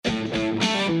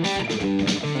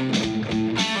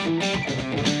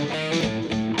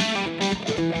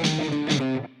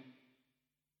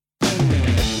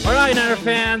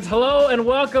fans, hello and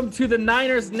welcome to the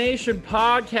Nation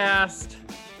podcast.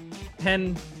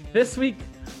 And this week,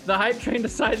 the hype train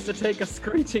decides to take a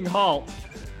screeching halt.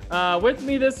 With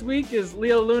me this week is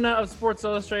Leo Luna of Sports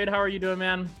Illustrated. How are you doing,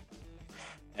 man?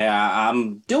 Yeah,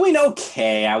 I'm doing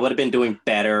okay. I would have been doing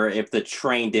better if the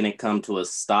train didn't come to a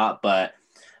stop. But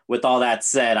with all that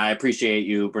said, I appreciate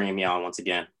you bringing me on once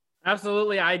again.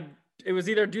 Absolutely. It was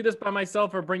either do this by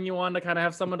myself or bring you on to kind of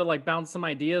have someone to like bounce some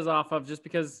ideas off of, just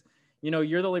because, you know,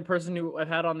 you're the only person who I've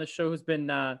had on this show who's been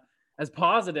as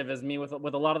positive as me with a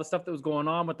lot of the stuff that was going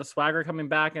on with the swagger coming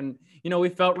back. And, you know, we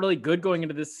felt really good going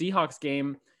into this Seahawks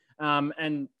game.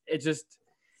 And it just,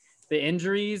 the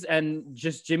injuries and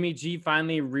just Jimmy G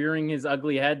finally rearing his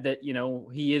ugly head that, you know,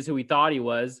 he is who he thought he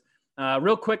was.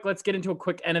 Real quick, let's get into a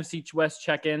quick NFC West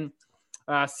check-in.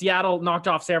 Seattle knocked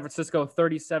off San Francisco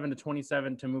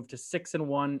 37-27 to move to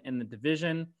 6-1 in the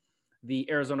division. The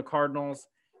Arizona Cardinals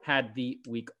had the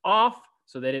week off,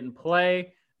 so they didn't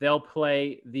play. They'll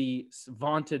play the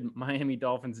vaunted Miami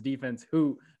Dolphins defense,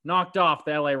 who knocked off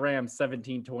the LA Rams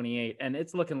 17-28. And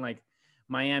it's looking like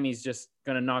Miami's just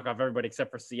going to knock off everybody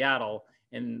except for Seattle.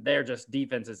 And their just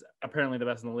defense is apparently the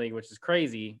best in the league, which is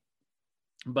crazy.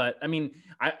 But I mean,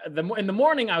 in the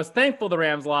morning, I was thankful the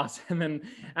Rams lost. And then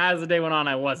as the day went on,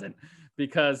 I wasn't,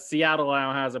 because Seattle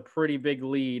now has a pretty big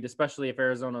lead, especially if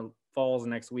Arizona falls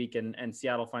next week and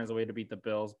Seattle finds a way to beat the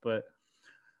Bills. But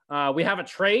we have a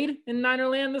trade in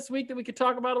Ninerland this week that we could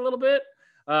talk about a little bit.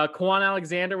 Quan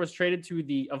Alexander was traded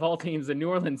to of all teams, the New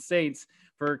Orleans Saints,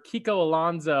 for Kiko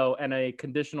Alonso and a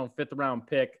conditional 5th round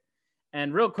pick.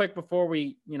 And real quick, before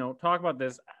we, talk about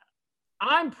this,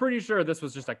 I'm pretty sure this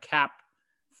was just a cap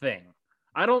thing.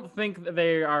 I don't think that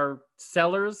they are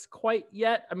sellers quite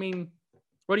yet. I mean,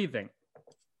 what do you think?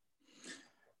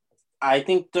 I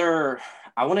think I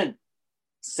wouldn't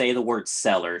say the word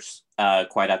sellers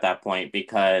quite at that point,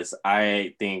 because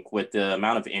I think with the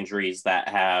amount of injuries that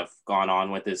have gone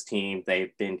on with this team,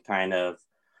 they've been kind of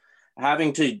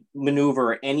having to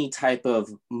maneuver any type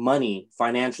of money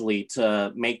financially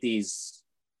to make these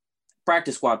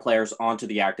practice squad players onto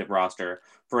the active roster.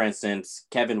 For instance,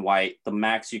 Kevin White, the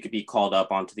max you could be called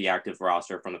up onto the active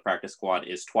roster from the practice squad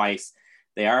is twice.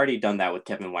 They already done that with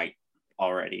Kevin White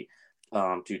already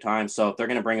 2 times. So if they're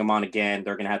going to bring him on again,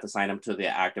 they're going to have to sign him to the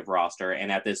active roster.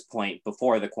 And at this point,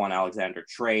 before the Quan Alexander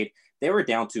trade, they were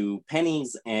down to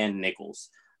pennies and nickels.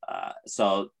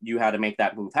 So you had to make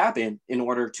that move happen in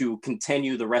order to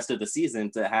continue the rest of the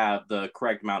season to have the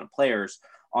correct amount of players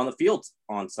on the field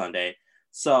on Sunday.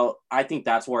 So I think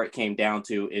that's where it came down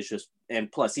to, is just, and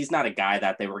plus he's not a guy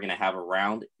that they were going to have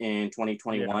around in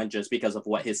 2021 just because of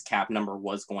what his cap number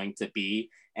was going to be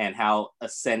and how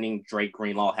ascending Drake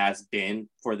Greenlaw has been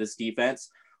for this defense.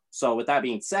 So with that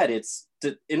being said,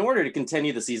 in order to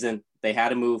continue the season, they had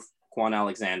to move Quan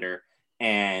Alexander,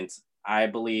 and I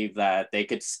believe that they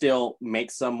could still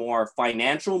make some more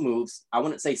financial moves. I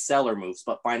wouldn't say seller moves,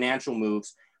 but financial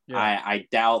moves. Yeah. I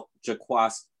doubt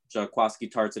Jaquiski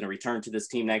Tartt's going to return to this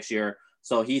team next year.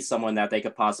 So he's someone that they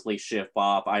could possibly shift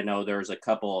off. I know there's a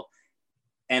couple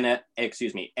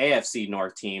AFC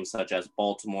North teams such as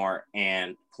Baltimore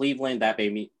and Cleveland that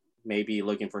may be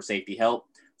looking for safety help.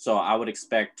 So I would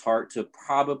expect Tartt to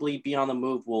probably be on the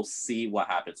move. We'll see what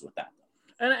happens with that.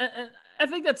 And I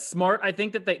think that's smart. I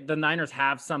think that the Niners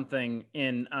have something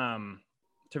in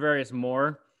Tavarius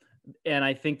Moore, and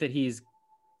I think that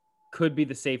could be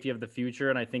the safety of the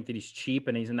future. And I think that he's cheap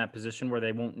and he's in that position where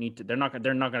they won't need to, they're not going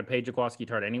to pay Jaquiski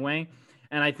Tartt anyway.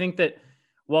 And I think that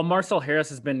while Marcel Harris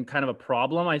has been kind of a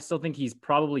problem, I still think he's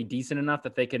probably decent enough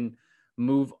that they can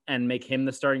move and make him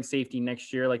the starting safety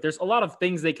next year. Like, there's a lot of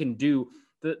things they can do.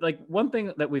 Like, one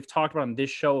thing that we've talked about on this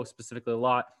show specifically a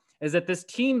lot is that this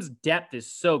team's depth is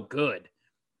so good.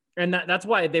 And that's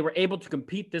why they were able to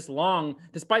compete this long,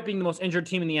 despite being the most injured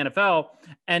team in the NFL.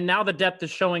 And now the depth is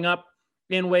showing up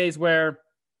in ways where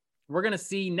we're going to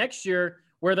see next year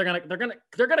where they're going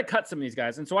to cut some of these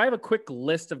guys. And so I have a quick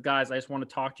list of guys I just want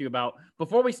to talk to you about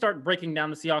before we start breaking down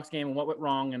the Seahawks game and what went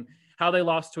wrong and how they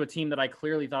lost to a team that I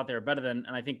clearly thought they were better than.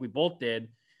 And I think we both did.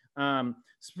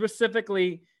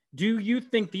 Specifically, do you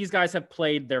think these guys have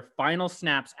played their final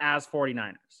snaps as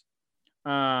 49ers?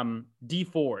 D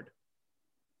Ford.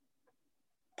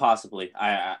 Possibly.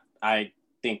 I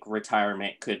think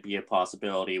retirement could be a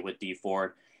possibility with D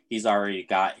Ford. He's already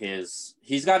got his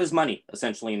money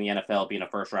essentially in the NFL, being a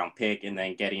 1st round pick and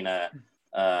then getting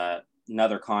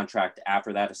another contract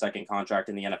after that, a second contract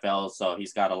in the NFL. So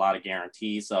he's got a lot of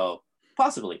guarantees. So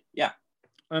possibly, yeah.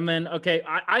 And then, okay,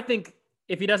 I think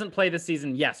if he doesn't play this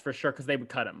season, yes, for sure, because they would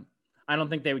cut him. I don't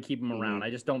think they would keep him around. I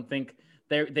just don't think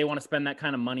they want to spend that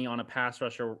kind of money on a pass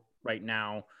rusher right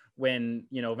now when,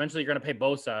 eventually you're going to pay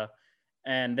Bosa,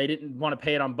 and they didn't want to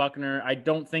pay it on Buckner. I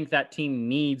don't think that team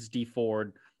needs D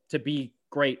Ford to be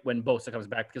great when Bosa comes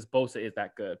back, because Bosa is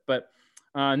that good. But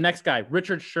next guy,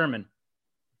 Richard Sherman.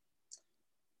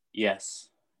 Yes.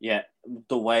 Yeah.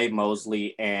 The way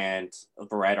Mosley and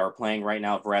Verrett are playing right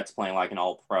now, Verrett's playing like an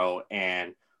all-pro,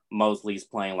 and Mosley's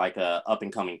playing like a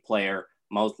up-and-coming player.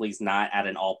 Mosley's not at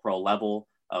an all-pro level.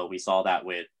 We saw that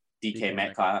with DK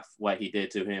Metcalf, what he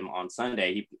did to him on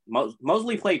Sunday.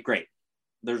 Mosley played great.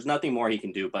 There's nothing more he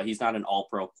can do, but he's not an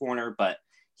all-pro corner, but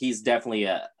he's definitely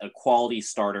a quality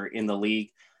starter in the league.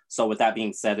 So with that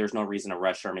being said, there's no reason to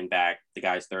rush Sherman back. The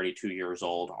guy's 32 years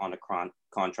old on a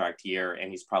contract year,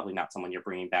 and he's probably not someone you're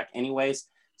bringing back anyways.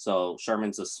 So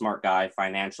Sherman's a smart guy.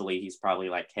 Financially, he's probably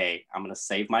like, hey, I'm going to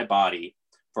save my body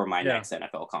for my next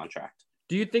NFL contract.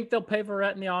 Do you think they'll pay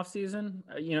Verrett in the offseason?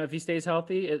 If he stays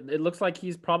healthy, it looks like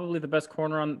he's probably the best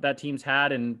corner on that team's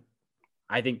had in,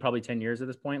 I think, probably 10 years at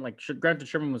this point. Like, granted,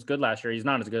 Sherman was good last year. He's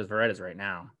not as good as Verrett is right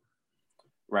now.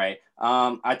 Right.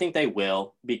 I think they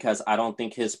will, because I don't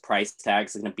think his price tag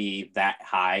is going to be that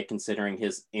high considering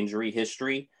his injury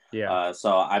history. Yeah.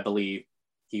 So I believe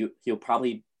he'll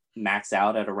probably max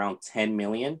out at around 10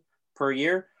 million per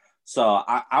year. So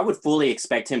I would fully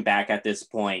expect him back at this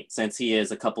point, since he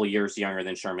is a couple of years younger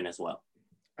than Sherman as well.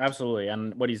 Absolutely.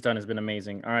 And what he's done has been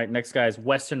amazing. All right. Next guy is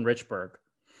Weston Richburg.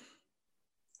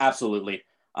 Absolutely.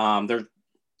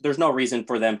 There's no reason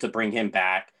for them to bring him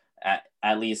back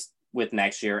at least with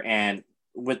next year. And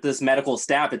with this medical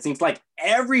staff, it seems like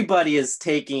everybody is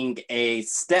taking a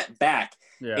step back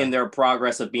in their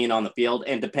progress of being on the field.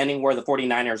 And depending where the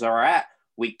 49ers are at,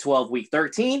 week 12, week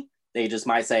 13, they just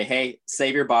might say, hey,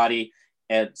 save your body,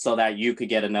 and so that you could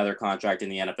get another contract in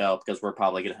the NFL, because we're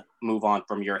probably going to move on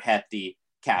from your hefty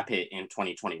cap hit in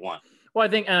 2021. Well, I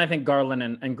think Garland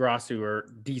and Grossu are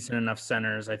decent enough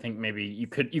centers. I think maybe you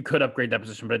could upgrade that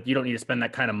position, but you don't need to spend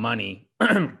that kind of money.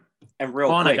 And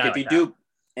real quick,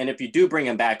 if you do bring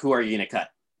him back, who are you going to cut?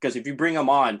 Because if you bring him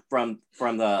on from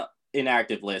the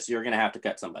inactive list, you're going to have to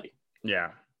cut somebody.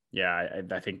 Yeah. Yeah.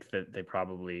 I think that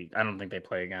I don't think they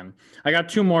play again. I got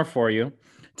two more for you.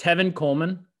 Tevin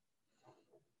Coleman.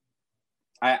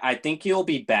 I think he'll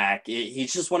be back.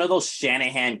 He's just one of those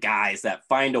Shanahan guys that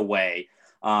find a way.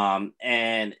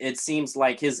 And it seems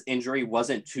like his injury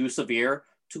wasn't too severe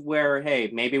to where, hey,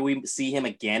 maybe we see him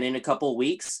again in a couple of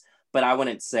weeks, but I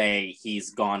wouldn't say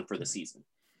he's gone for the season.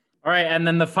 All right. And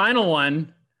then the final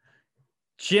one,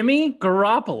 Jimmy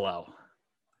Garoppolo.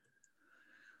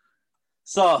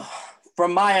 So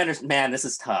from my understanding, man, this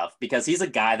is tough, because he's a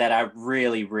guy that I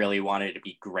really, really wanted to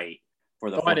be great for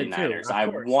the 49ers. I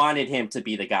wanted him to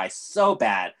be the guy so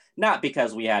bad, not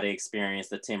because we had to experience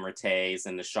the Tim Rattays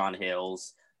and the Sean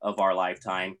Hills of our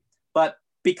lifetime, but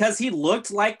because he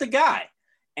looked like the guy.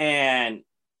 And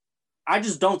I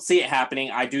just don't see it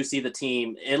happening. I do see the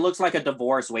team. It looks like a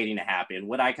divorce waiting to happen.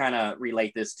 What I kind of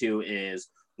relate this to is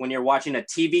when you're watching a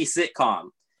TV sitcom,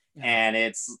 and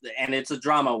it's a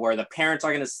drama where the parents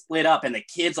are going to split up and the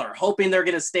kids are hoping they're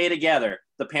going to stay together.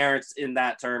 The parents in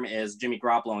that term is Jimmy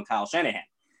Garoppolo and Kyle Shanahan.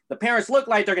 The parents look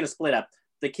like they're going to split up.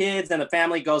 The kids and the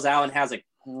family goes out and has a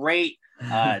great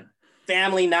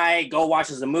family night, go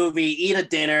watches a movie, eat a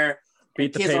dinner. The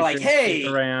kids are like, hey,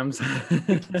 the Rams.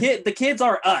 the kids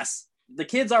are us. The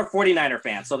kids are 49er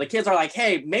fans. So the kids are like,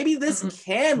 hey, maybe this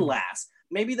can last.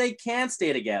 Maybe they can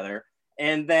stay together.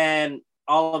 And then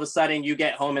all of a sudden you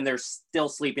get home and they're still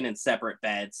sleeping in separate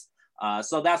beds.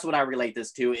 So that's what I relate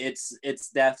this to. It's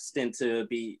destined to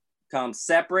become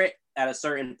separate at a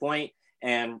certain point.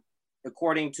 And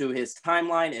according to his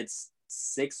timeline, it's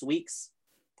 6 weeks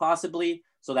possibly.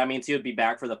 So that means he would be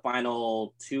back for the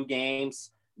final 2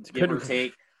 games, give or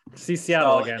take. See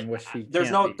Seattle again.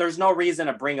 There's no reason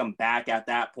to bring him back at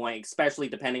that point, especially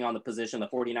depending on the position the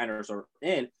 49ers are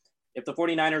in. If the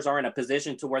 49ers are in a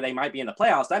position to where they might be in the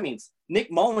playoffs, that means Nick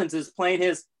Mullins is playing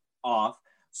his off.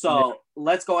 So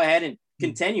let's go ahead and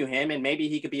continue him, and maybe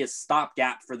he could be a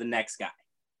stopgap for the next guy.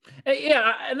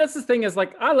 Yeah, and that's the thing is,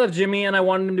 like, I love Jimmy and I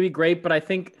wanted him to be great, but I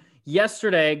think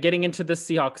yesterday, getting into the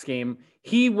Seahawks game,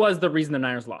 he was the reason the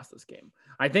Niners lost this game.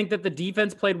 I think that the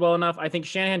defense played well enough. I think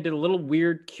Shanahan did a little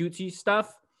weird, cutesy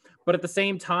stuff, but at the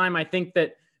same time, I think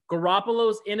that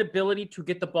Garoppolo's inability to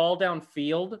get the ball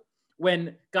downfield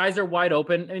when guys are wide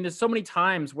open. I mean, there's so many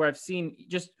times where I've seen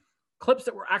just clips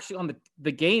that were actually on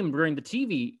the game during the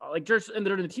TV, like just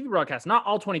during the TV broadcast, not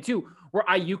all 22, where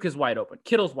Ayuk is wide open,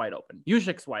 Kittle's wide open,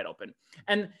 Juszczyk's wide open.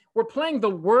 And we're playing the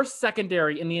worst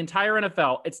secondary in the entire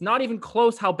NFL. It's not even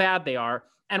close how bad they are,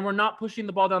 and we're not pushing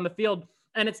the ball down the field.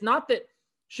 And it's not that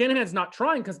Shanahan's not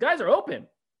trying, because guys are open.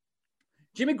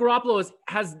 Jimmy Garoppolo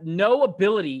has no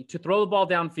ability to throw the ball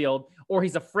downfield, or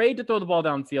he's afraid to throw the ball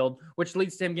downfield, which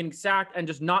leads to him getting sacked and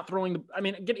just not throwing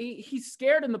he's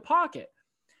scared in the pocket.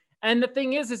 And the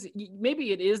thing is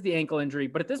maybe it is the ankle injury,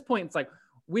 but at this point, it's like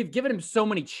we've given him so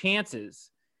many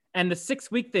chances. And the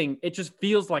 6-week thing, it just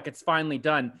feels like it's finally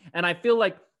done. And I feel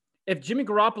like if Jimmy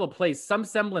Garoppolo plays some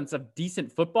semblance of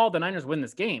decent football, the Niners win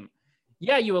this game.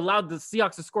 Yeah, you allowed the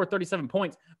Seahawks to score 37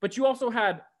 points, but you also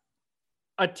had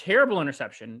a terrible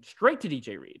interception straight to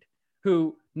DJ Reed,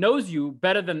 who knows you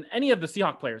better than any of the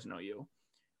Seahawks players know you,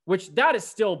 which that is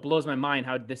still blows my mind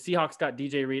how the Seahawks got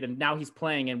DJ Reed and now he's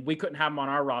playing and we couldn't have him on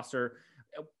our roster.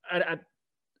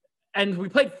 And we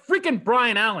played freaking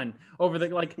Brian Allen over the,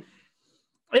 like,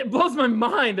 it blows my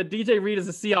mind that DJ Reed is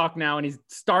a Seahawk now and he's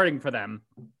starting for them.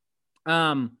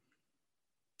 And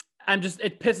just,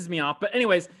 it pisses me off. But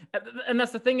anyways, and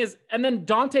that's the thing is, and then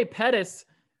Dante Pettis,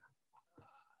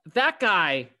 that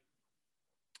guy,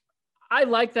 I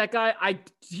like that guy.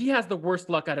 He has the worst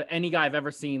luck out of any guy I've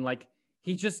ever seen. Like,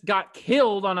 he just got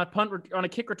killed on a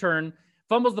kick return,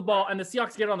 fumbles the ball, and the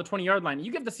Seahawks get it on the 20-yard line.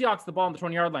 You give the Seahawks the ball on the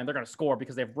 20-yard line, they're going to score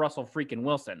because they have Russell freaking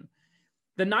Wilson.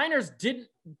 The Niners didn't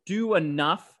do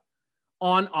enough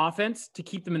on offense to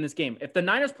keep them in this game. If the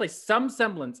Niners play some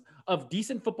semblance of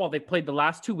decent football they've played the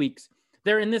last 2 weeks,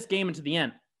 they're in this game into the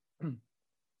end.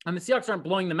 And the Seahawks aren't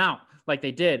blowing them out like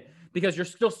they did because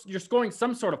you're scoring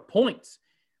some sort of points.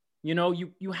 You know,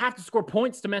 you have to score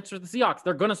points to match with the Seahawks.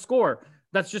 They're going to score.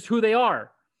 That's just who they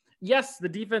are. Yes, the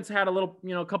defense had a little,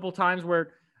 a couple of times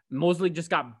where Mosley just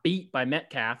got beat by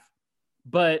Metcalf,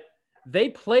 but they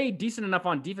played decent enough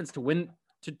on defense to win,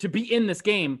 to be in this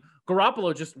game.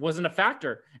 Garoppolo just wasn't a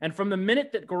factor. And from the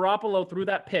minute that Garoppolo threw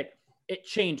that pick, it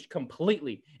changed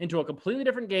completely into a completely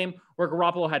different game where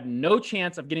Garoppolo had no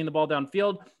chance of getting the ball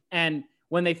downfield. And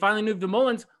when they finally moved to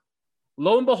Mullins,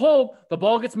 lo and behold, the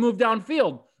ball gets moved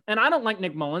downfield. And I don't like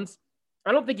Nick Mullins.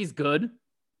 I don't think he's good.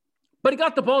 But he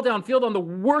got the ball downfield on the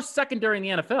worst secondary in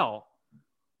the NFL.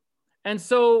 And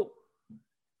so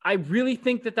I really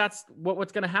think that that's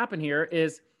what's going to happen here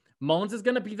is Mullins is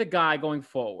going to be the guy going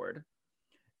forward.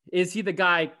 Is he the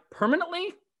guy permanently?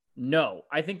 No.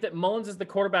 I think that Mullins is the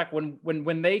quarterback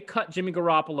when they cut Jimmy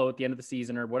Garoppolo at the end of the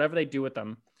season or whatever they do with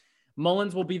them.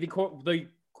 Mullins will be the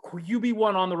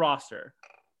QB1 on the roster.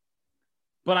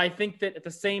 But I think that at the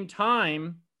same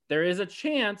time, there is a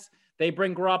chance they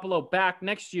bring Garoppolo back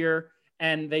next year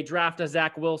and they draft a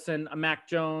Zach Wilson, a Mac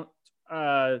Jones,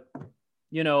 Trey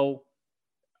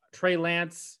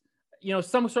Lance,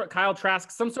 some sort of Kyle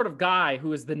Trask, some sort of guy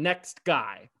who is the next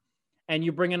guy. And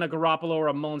you bring in a Garoppolo or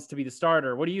a Mullins to be the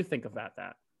starter. What do you think of that?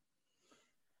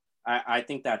 I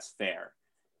think that's fair.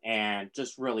 And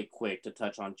just really quick to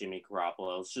touch on Jimmy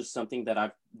Garoppolo, it's just something that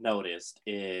I've noticed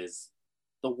is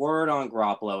the word on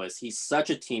Garoppolo is he's such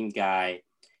a team guy.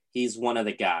 He's one of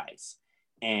the guys.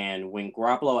 And when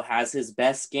Garoppolo has his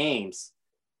best games,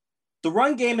 the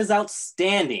run game is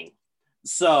outstanding.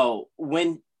 So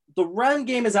when the run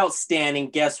game is outstanding,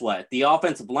 guess what? The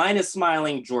offensive line is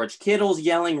smiling. George Kittle's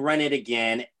yelling, run it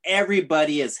again.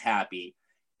 Everybody is happy.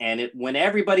 And when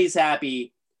everybody's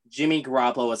happy, Jimmy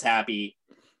Garoppolo is happy,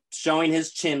 showing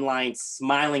his chin line,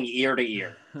 smiling ear to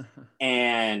ear.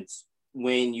 And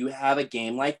when you have a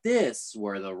game like this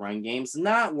where the run game's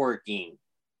not working,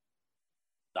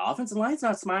 the offensive line's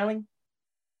not smiling.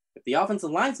 If the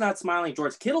offensive line's not smiling,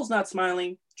 George Kittle's not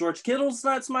smiling,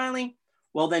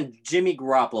 well, then Jimmy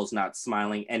Garoppolo's not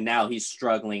smiling, and now he's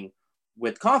struggling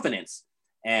with confidence.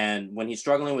 And when he's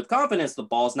struggling with confidence, the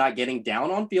ball's not getting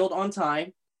down on field on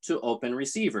time to open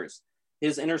receivers.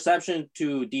 His interception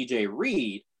to DJ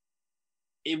Reed,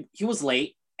 he was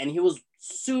late, and he was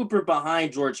super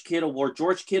behind George Kittle, where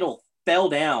George Kittle fell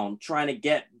down trying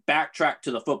to backtrack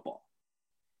to the football.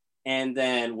 And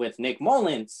then with Nick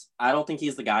Mullins, I don't think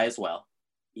he's the guy as well.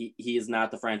 He is not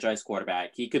the franchise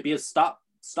quarterback. He could be a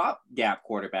stopgap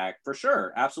quarterback for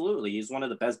sure. Absolutely. He's one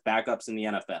of the best backups in the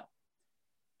NFL.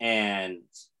 And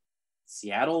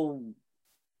Seattle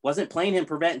wasn't playing him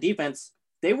prevent defense.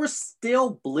 They were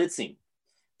still blitzing.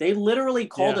 They literally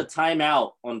called a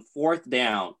timeout on 4th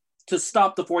down to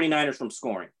stop the 49ers from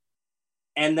scoring.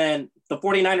 And then the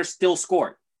 49ers still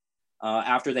scored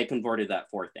after they converted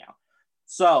that 4th down.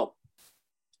 So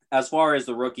as far as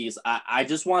the rookies, I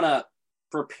just want to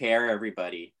prepare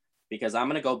everybody because I'm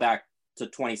going to go back to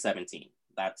 2017.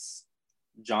 That's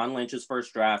John Lynch's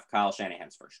first draft, Kyle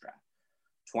Shanahan's first draft.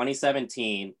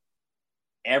 2017,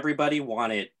 everybody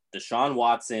wanted Deshaun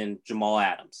Watson, Jamal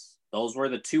Adams. Those were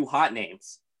the two hot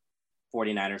names.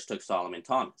 49ers took Solomon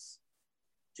Thomas.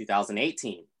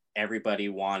 2018, everybody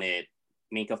wanted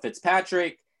Minkah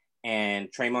Fitzpatrick and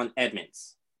Tremont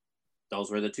Edmonds. Those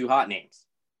were the two hot names.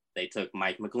 They took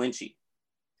Mike McGlinchey.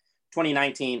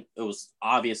 2019, it was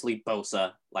obviously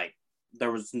Bosa. Like,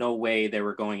 there was no way they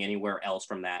were going anywhere else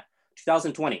from that.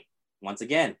 2020, once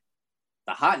again,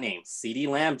 the hot names, CeeDee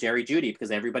Lamb, Jerry Jeudy,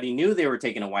 because everybody knew they were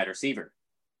taking a wide receiver.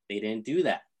 They didn't do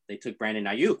that. They took Brandon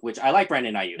Ayuk, which I like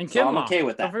Brandon Ayuk, and so I'm okay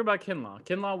with that. Don't forget about Kinlaw.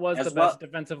 Kinlaw was the best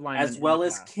defensive lineman. As well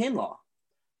as Kinlaw.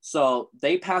 So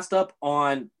they passed up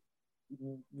on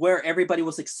where everybody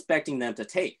was expecting them to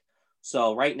take.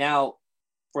 So right now,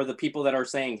 for the people that are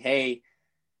saying, hey,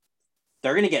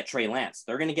 they're going to get Trey Lance,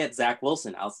 they're going to get Zach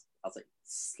Wilson, I was like,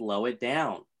 slow it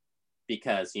down.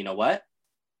 Because you know what?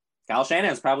 Kyle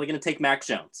Shanahan's probably going to take Mac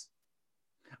Jones.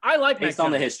 I like based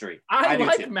on the history. I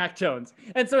like Mac Jones.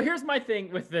 And so here's my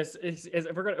thing with this is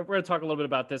we're going to talk a little bit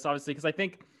about this, obviously, because I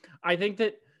think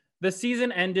that the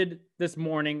season ended this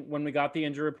morning when we got the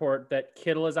injury report that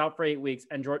Kittle is out for 8 weeks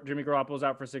and Jimmy Garoppolo is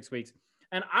out for 6 weeks.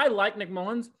 And I like Nick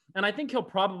Mullins, and I think they'll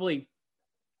probably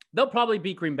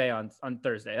beat Green Bay on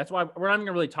Thursday. That's why we're not going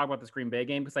to really talk about this Green Bay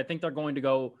game, because I think they're going to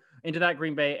go into that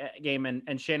Green Bay game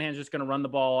and Shanahan's just going to run the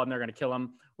ball and they're going to kill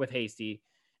him with Hasty.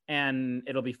 And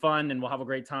it'll be fun and we'll have a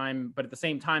great time. But at the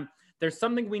same time, there's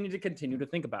something we need to continue to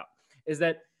think about, is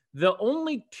that the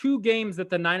only 2 games that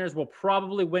the Niners will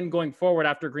probably win going forward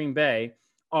after Green Bay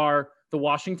are the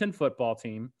Washington football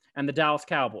team and the Dallas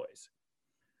Cowboys.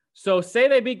 So say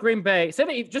they beat Green Bay, say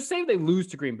they lose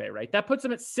to Green Bay, right? That puts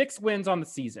them at 6 wins on the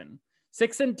season,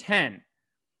 6-10.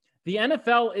 The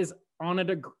NFL is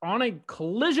on a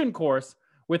collision course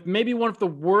with maybe one of the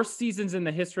worst seasons in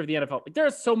the history of the NFL. Like, there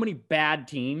are so many bad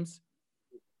teams,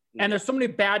 and there's so many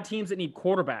bad teams that need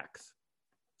quarterbacks.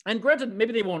 And granted,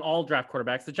 maybe they won't all draft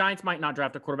quarterbacks. The Giants might not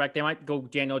draft a quarterback. They might go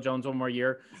Daniel Jones one more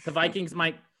year. The Vikings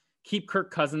might keep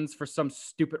Kirk Cousins for some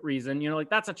stupid reason. You know, like,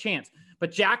 that's a chance.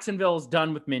 But Jacksonville is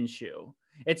done with Minshew.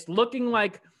 It's looking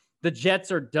like the Jets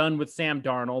are done with Sam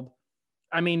Darnold.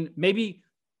 I mean, maybe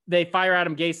they fire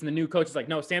Adam Gase and the new coach is like,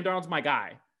 no, Sam Darnold's my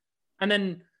guy. And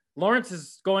then Lawrence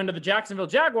is going to the Jacksonville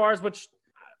Jaguars, which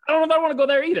I don't know if I want to go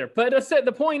there either. But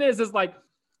the point is like,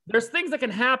 there's things that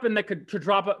can happen that could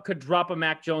drop a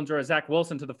Mac Jones or a Zach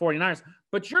Wilson to the 49ers.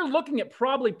 But you're looking at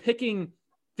probably picking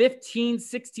 15,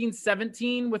 16,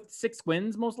 17 with 6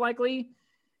 wins, most likely.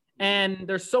 And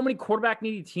there's so many quarterback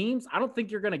needy teams. I don't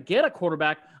think you're going to get a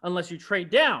quarterback unless you trade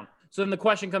down. So then the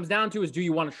question comes down to is, do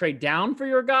you want to trade down for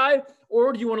your guy,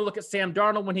 or do you want to look at Sam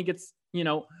Darnold when he gets,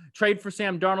 trade for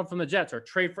Sam Darnold from the Jets, or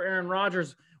trade for Aaron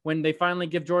Rodgers when they finally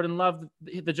give Jordan Love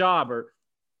the job, or,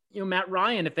 Matt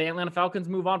Ryan, if the Atlanta Falcons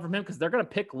move on from him, because they're going to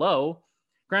pick low.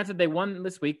 Granted, they won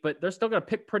this week, but they're still going to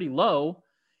pick pretty low.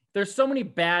 There's so many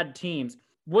bad teams.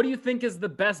 What do you think is the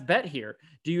best bet here?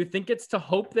 Do you think it's to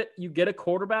hope that you get a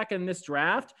quarterback in this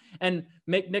draft and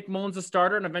make Nick Mullins a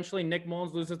starter, and eventually Nick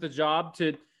Mullins loses the job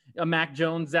to a Mac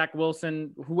Jones, Zach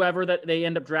Wilson, whoever that they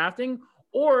end up drafting?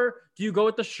 Or do you go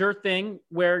with the sure thing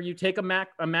where you take a Matt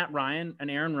Ryan, an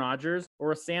Aaron Rodgers,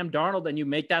 or a Sam Darnold, and you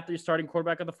make that your starting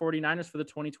quarterback of the 49ers for the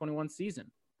 2021 season?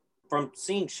 From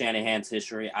seeing Shanahan's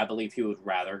history, I believe he would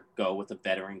rather go with a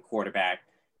veteran quarterback,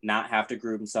 not have to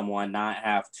groom someone, not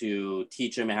have to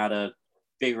teach him how to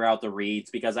figure out the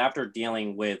reads, because after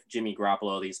dealing with Jimmy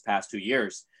Garoppolo these past 2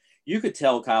 years, you could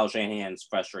tell Kyle Shanahan's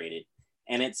frustrated.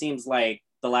 And it seems like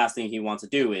the last thing he wants to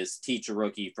do is teach a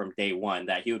rookie from day one,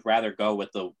 that he would rather go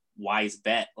with the wise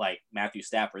vet like Matthew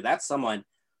Stafford. That's someone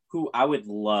who I would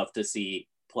love to see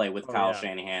play with Kyle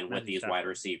Shanahan with these wide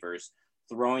receivers,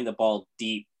 throwing the ball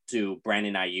deep to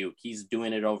Brandon Ayuk. He's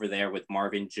doing it over there with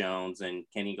Marvin Jones and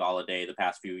Kenny Golladay the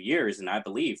past few years. And I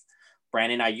believe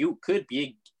Brandon Ayuk could be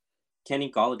a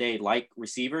Kenny Golladay-like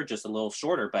receiver, just a little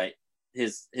shorter, but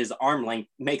his arm length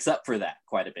makes up for that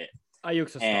quite a bit.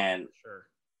 Ayuk's a star, for sure.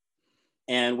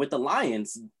 And with the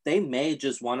Lions, they may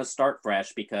just want to start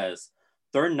fresh because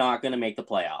they're not going to make the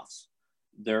playoffs.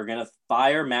 They're going to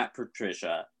fire Matt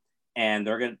Patricia, and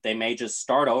they may just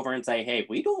start over and say, hey,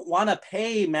 we don't want to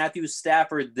pay Matthew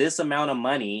Stafford this amount of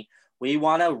money. We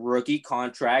want a rookie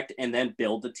contract and then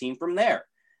build the team from there.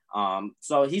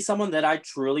 So he's someone that I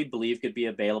truly believe could be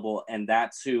available, and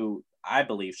that's who I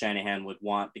believe Shanahan would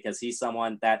want, because he's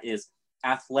someone that is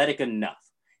athletic enough.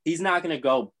 He's not going to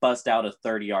go bust out a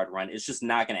 30-yard run. It's just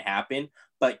not going to happen.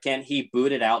 But can he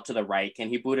boot it out to the right? Can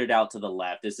he boot it out to the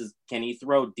left? Can he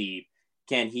throw deep?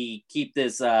 Can he keep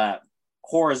this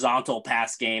horizontal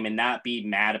pass game and not be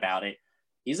mad about it?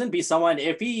 He's going to be someone,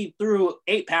 if he threw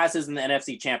 8 passes in the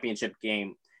NFC Championship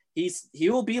game, he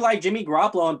will be like Jimmy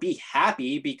Garoppolo and be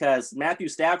happy, because Matthew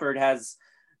Stafford has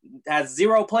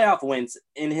 0 playoff wins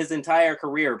in his entire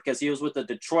career because he was with the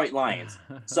Detroit Lions.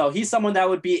 So he's someone that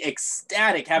would be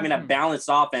ecstatic having a balanced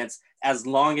offense as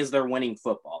long as they're winning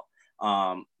football.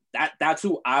 that's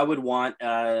who I would want.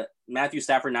 Matthew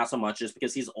Stafford, not so much, just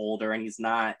because he's older and he's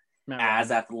not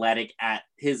as athletic at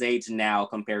his age now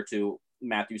compared to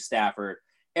Matthew Stafford.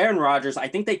 Aaron Rodgers, I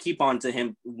think they keep on to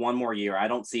him one more year. I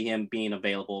don't see him being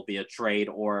available via trade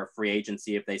or free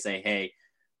agency if they say, hey,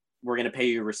 we're going to pay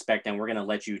you respect and we're going to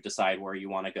let you decide where you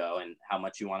want to go and how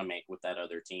much you want to make with that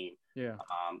other team. Yeah.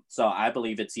 So I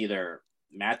believe it's either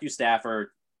Matthew Stafford,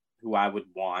 who I would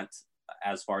want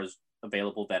as far as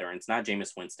available veterans, not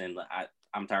Jameis Winston.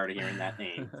 I'm tired of hearing that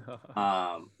name.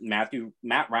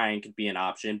 Matt Ryan could be an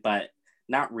option, but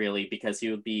not really, because he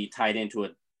would be tied into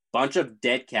a bunch of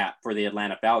dead cap for the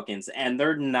Atlanta Falcons, and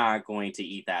they're not going to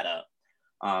eat that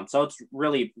up. So it's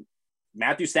really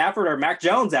Matthew Stafford or Mac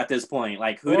Jones at this point.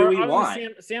 Like, who do we want?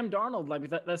 Sam Darnold. Like,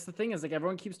 that's the thing, is like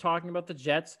everyone keeps talking about the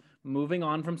Jets moving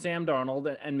on from Sam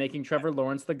Darnold and making Trevor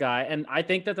Lawrence the guy. And I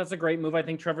think that's a great move. I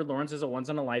think Trevor Lawrence is a once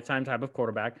in a lifetime type of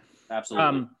quarterback.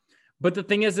 Absolutely. But the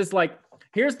thing is like,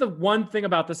 here's the one thing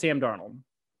about the Sam Darnold.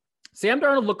 Sam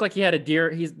Darnold looked like he had a deer.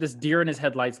 He's this deer in his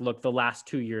headlights look the last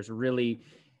 2 years, really.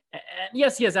 And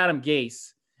yes, he has Adam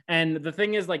Gase. And the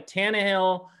thing is, like,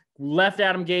 Tannehill left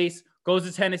Adam Gase, goes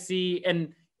to Tennessee,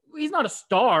 and he's not a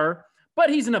star, but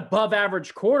he's an above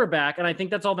average quarterback. And I think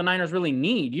that's all the Niners really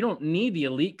need. You don't need the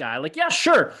elite guy. Like, yeah,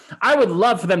 sure, I would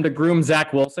love for them to groom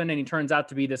Zach Wilson, and he turns out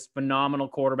to be this phenomenal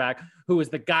quarterback who is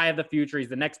the guy of the future. He's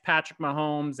the next Patrick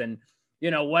Mahomes, and,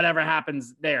 you know, whatever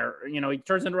happens there, you know, he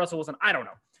turns into Russell Wilson. I don't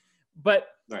know. But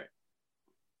right.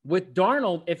 With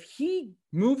Darnold, if he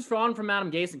moves on from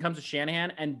Adam Gase and comes to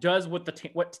Shanahan and does what the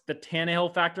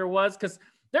Tannehill factor was, because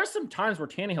there's some times where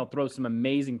Tannehill throws some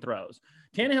amazing throws.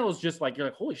 Tannehill is just like, you're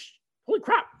like, holy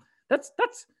crap, that's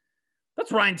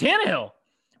Ryan Tannehill,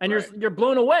 and right. you're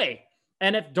blown away.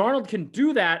 And if Darnold can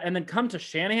do that and then come to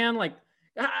Shanahan, like,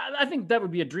 I think that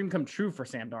would be a dream come true for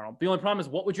Sam Darnold. The only problem is,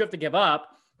 what would you have to give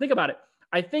up? Think about it.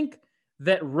 I think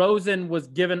that Rosen was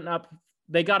given up.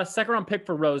 They got a second-round pick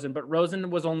for Rosen, but Rosen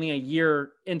was only a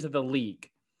year into the league.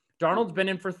 Darnold's been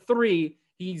in for 3.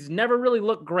 He's never really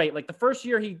looked great. Like, the first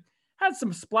year, he had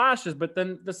some splashes, but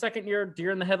then the second year,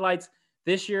 deer in the headlights.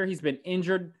 This year, he's been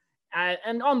injured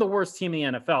and on the worst team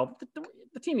in the NFL.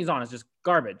 The team he's on is just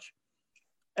garbage.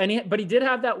 But he did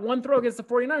have that one throw against the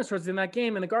 49ers towards the end of that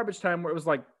game in the garbage time where it was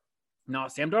like, no,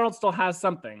 Sam Darnold still has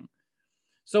something.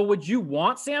 So would you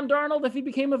want Sam Darnold if he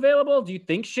became available? Do you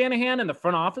think Shanahan and the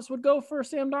front office would go for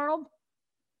Sam Darnold?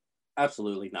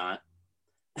 Absolutely not.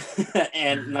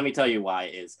 And let me tell you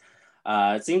why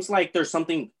it seems like there's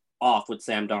something off with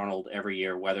Sam Darnold every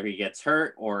year, whether he gets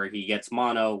hurt or he gets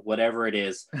mono, whatever it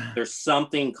is, there's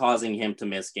something causing him to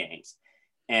miss games.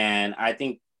 And I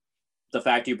think the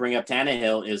fact you bring up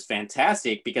Tannehill is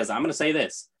fantastic, because I'm going to say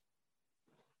this.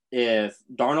 If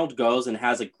Darnold goes and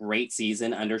has a great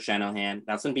season under Shanahan,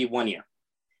 that's going to be 1 year.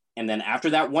 And then after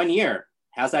that 1 year,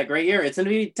 has that great year, it's going to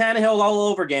be Tannehill all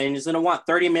over again, and he's going to want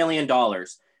 $30 million.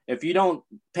 If you don't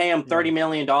pay him $30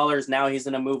 million, now he's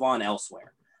going to move on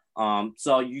elsewhere.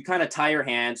 So you kind of tie your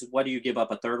hands. What do you give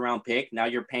up, a third-round pick? Now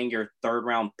you're paying your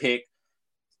third-round pick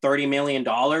 $30 million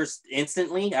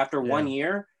instantly after 1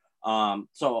 year.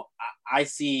 So I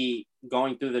see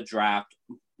going through the draft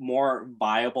more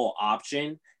viable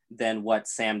option than what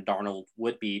Sam Darnold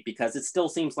would be, because it still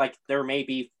seems like there may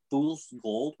be fool's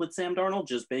gold with Sam Darnold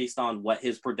just based on what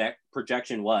his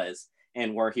projection was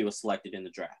and where he was selected in the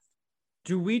draft.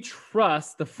 Do we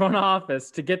trust the front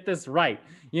office to get this right?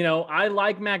 You know, I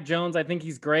like Mac Jones. I think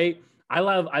he's great.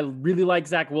 I really like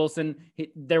Zach Wilson.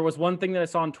 There was one thing that I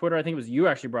saw on Twitter, I think it was you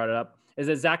actually brought it up, is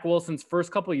that Zach Wilson's first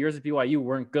couple of years at BYU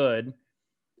weren't good.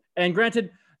 And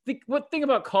granted, what thing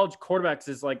about college quarterbacks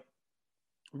is, like,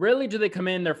 rarely do they come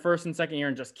in their first and second year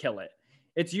and just kill it.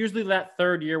 It's usually that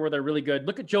third year where they're really good.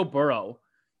 Look at Joe Burrow.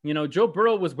 You know, Joe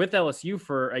Burrow was with LSU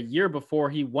for a year before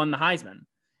he won the Heisman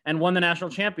and won the national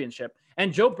championship.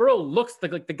 And Joe Burrow looks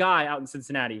like the guy out in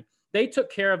Cincinnati. They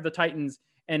took care of the Titans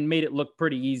and made it look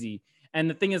pretty easy. And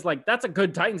the thing is, like, that's a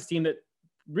good Titans team that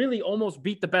really almost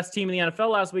beat the best team in the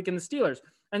NFL last week in the Steelers.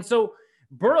 And so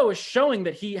Burrow is showing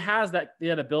that he has that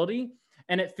ability.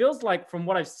 And it feels like, from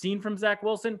what I've seen from Zach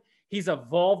Wilson, he's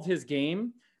evolved his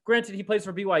game. Granted, he plays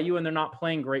for BYU and they're not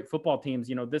playing great football teams.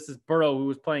 You know, this is Burrow, who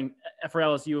was playing for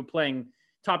LSU and playing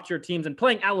top tier teams and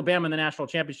playing Alabama in the national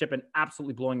championship and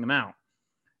absolutely blowing them out.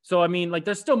 So, I mean, like,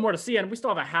 there's still more to see, and we still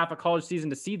have a half a college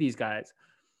season to see these guys.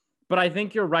 But I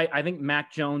think you're right. I think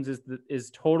Mac Jones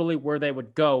is totally where they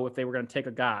would go if they were going to take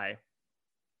a guy.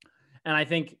 And I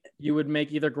think you would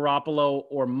make either Garoppolo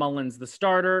or Mullins the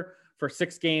starter for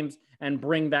 6 games and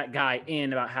bring that guy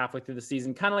in about halfway through the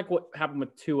season, kind of like what happened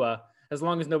with Tua, as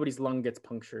long as nobody's lung gets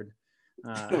punctured.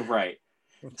 Right.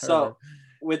 So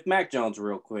with Mac Jones,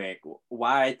 real quick,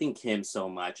 why I think him so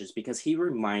much is because he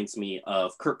reminds me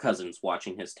of Kirk Cousins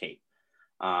watching his tape.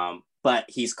 But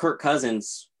he's Kirk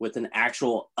Cousins with an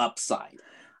actual upside.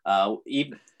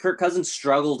 Kirk Cousins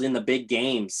struggled in the big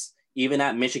games, even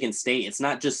at Michigan State. It's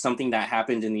not just something that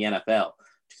happened in the NFL.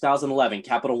 2011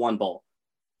 Capital One Bowl.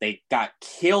 They got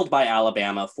killed by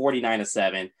Alabama,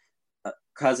 49-7.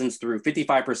 Cousins threw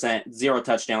 55%, 0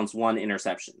 touchdowns, 1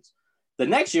 interceptions. The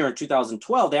next year in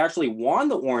 2012, they actually won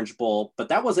the Orange Bowl, but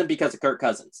that wasn't because of Kirk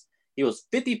Cousins. He was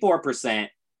 54%,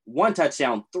 1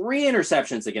 touchdown, 3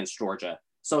 interceptions against Georgia.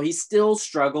 So he still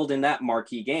struggled in that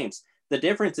marquee games. The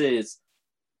difference is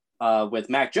with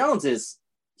Mac Jones is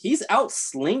he's out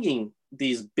slinging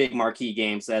these big marquee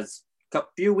games. As a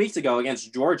few weeks ago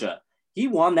against Georgia, he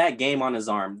won that game on his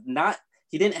arm.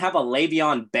 He didn't have a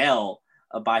Le'Veon Bell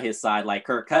by his side like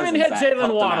Kirk Cousins. I mean, hit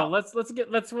Jalen Waddle. Let's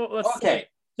okay.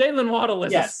 Jalen Waddle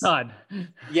is a stud.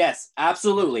 Yes,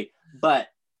 absolutely. But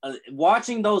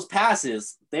watching those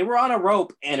passes, they were on a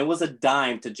rope, and it was a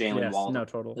dime to Jalen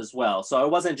Waddle as well. So it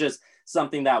wasn't just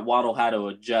something that Waddle had to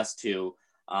adjust to,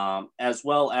 as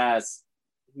well as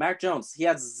Mac Jones. He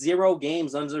had 0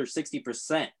 games under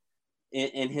 60%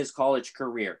 in his college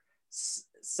career.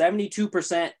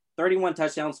 72%, 31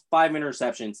 touchdowns, 5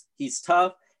 interceptions. He's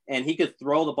tough, and he could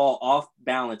throw the ball off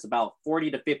balance about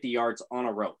 40 to 50 yards on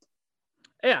a rope.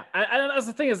 Yeah, that's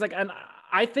the thing is like, and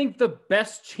I think the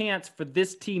best chance for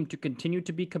this team to continue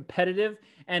to be competitive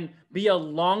and be a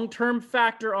long-term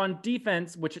factor on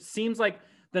defense, which it seems like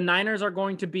the Niners are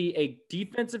going to be a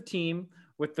defensive team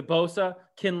with the Bosa,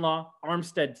 Kinlaw,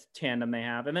 Armstead tandem they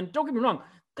have. And then don't get me wrong,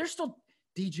 there's still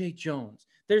DJ Jones.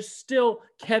 There's still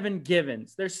Kevin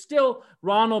Givens. There's still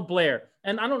Ronald Blair.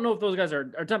 And I don't know if those guys are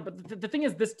done, but the thing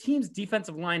is this team's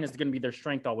defensive line is going to be their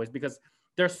strength always because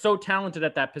they're so talented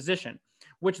at that position.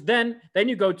 Which then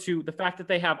you go to the fact that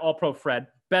they have All-Pro Fred,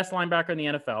 best linebacker in the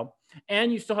NFL,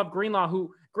 and you still have Greenlaw,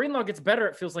 who Greenlaw gets better,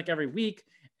 it feels like, every week,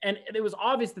 and it was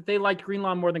obvious that they liked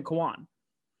Greenlaw more than Kwan.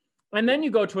 And then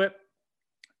you go to it,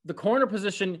 the corner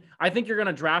position, I think you're going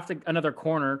to draft another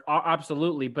corner,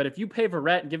 absolutely, but if you pay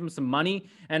Verrett and give him some money,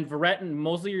 and Verrett and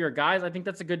Mosley are your guys, I think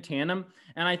that's a good tandem,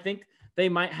 and I think they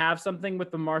might have something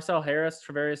with the Marcel Harris,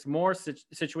 Travarius Moore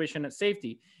situation at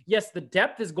safety. Yes, the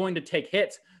depth is going to take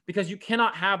hits because you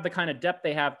cannot have the kind of depth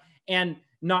they have and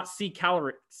not see cap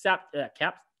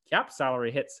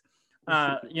salary hits,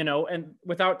 and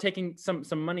without taking some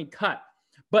money cut.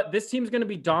 But this team's going to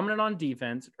be dominant on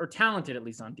defense, or talented at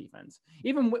least on defense.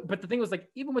 But the thing was, like,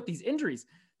 even with these injuries,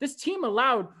 this team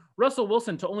allowed Russell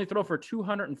Wilson to only throw for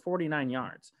 249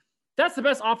 yards. That's the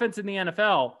best offense in the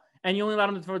NFL. And you only allowed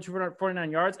them to throw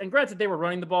 249 yards. And granted, they were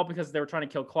running the ball because they were trying to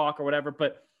kill clock or whatever.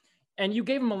 And you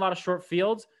gave them a lot of short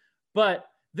fields. But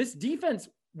this defense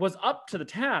was up to the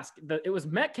task. It was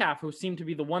Metcalf who seemed to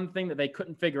be the one thing that they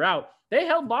couldn't figure out. They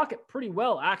held Lockett pretty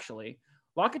well, actually.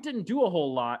 Lockett didn't do a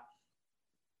whole lot.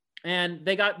 And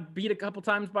they got beat a couple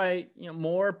times by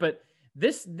Moore. But the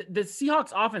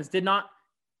Seahawks offense did not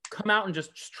come out and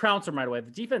just trounce them right away.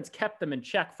 The defense kept them in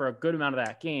check for a good amount of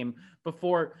that game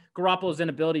before Garoppolo's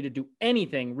inability to do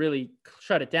anything really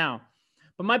shut it down.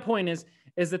 But my point is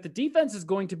that the defense is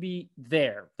going to be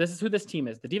there. This is who this team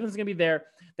is. The defense is going to be there.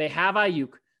 They have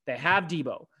Ayuk. They have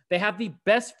Debo. They have the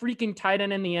best freaking tight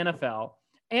end in the NFL.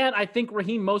 And I think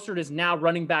Raheem Mostert is now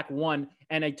running back 1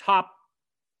 and a top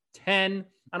 10.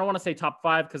 I don't want to say top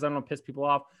 5 because I don't want to piss people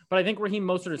off, but I think Raheem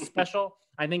Mostert is special.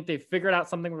 I think they figured out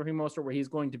something with Raheem Mostert where he's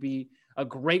going to be a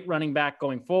great running back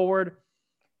going forward.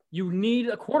 You need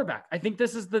a quarterback. I think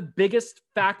this is the biggest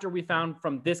factor we found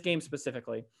from this game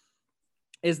specifically,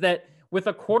 is that with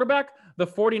a quarterback, the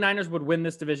 49ers would win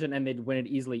this division and they'd win it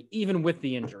easily, even with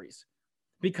the injuries,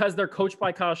 because they're coached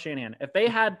by Kyle Shanahan. If they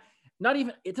had I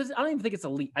don't even think it's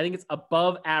elite. I think it's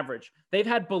above average. They've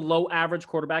had below average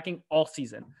quarterbacking all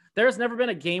season. There's never been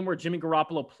a game where Jimmy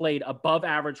Garoppolo played above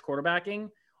average quarterbacking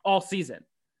all season.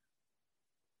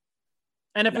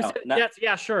 And if we said Jets,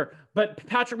 yeah, sure. But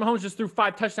Patrick Mahomes just threw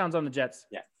 5 touchdowns on the Jets.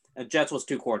 Yeah. And Jets was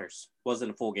 2 quarters.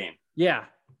 Wasn't a full game. Yeah,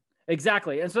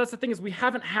 exactly. And so that's the thing, is we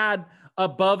haven't had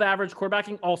above average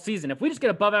quarterbacking all season. If we just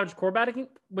get above average quarterbacking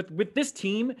with this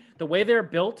team, the way they're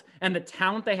built and the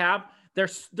talent they have, they're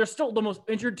still the most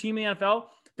injured team in the NFL.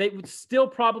 They would still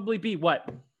probably be what?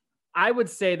 I would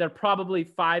say they're probably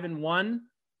 5-1.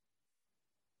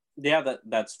 Yeah,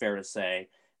 that's fair to say.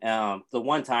 The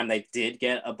one time they did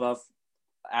get above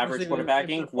average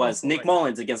quarterbacking was Nick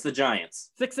Mullins against the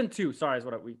Giants. 6-2. Sorry, is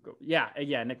what we go. Yeah.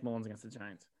 Nick Mullins against the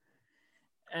Giants.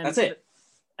 And that's it.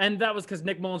 And that was because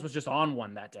Nick Mullins was just on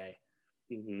one that day.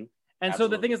 Mm-hmm. And so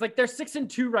the thing is, like, they're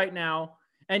 6-2 right now.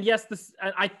 And yes,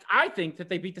 I think that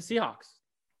they beat the Seahawks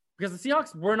because the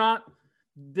Seahawks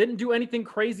didn't do anything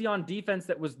crazy on defense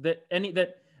that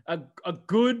a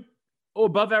good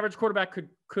above average quarterback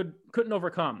couldn't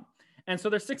overcome. And so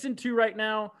they're 6-2 right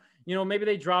now. You know, maybe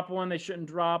they drop one they shouldn't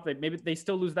drop. Maybe they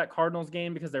still lose that Cardinals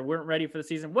game because they weren't ready for the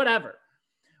season, whatever.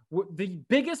 The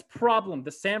biggest problem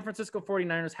the San Francisco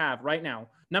 49ers have right now,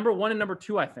 number 1 and number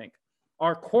 2, I think,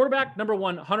 are quarterback, number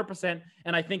 1, 100%.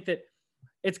 And I think that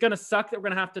it's going to suck that we're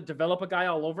going to have to develop a guy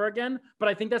all over again. But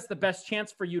I think that's the best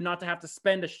chance for you not to have to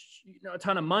spend a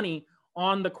ton of money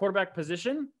on the quarterback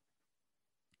position.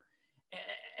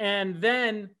 And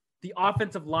then the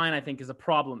offensive line, I think, is a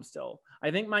problem still.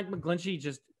 I think Mike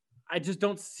McGlinchey I just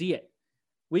don't see it.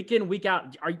 Week in, week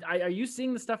out. Are you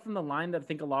seeing the stuff from the line that I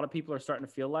think a lot of people are starting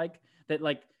to feel like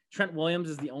Trent Williams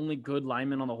is the only good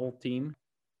lineman on the whole team?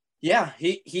 Yeah,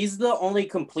 he's the only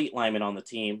complete lineman on the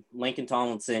team. Lincoln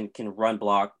Tomlinson can run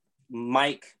block.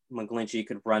 Mike McGlinchey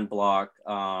could run block.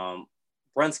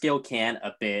 Brunskill can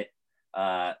a bit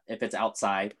if it's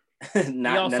outside.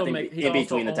 Nothing in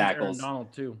between the tackles. Aaron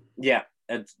Donald too. Yeah,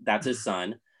 that's his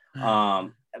son.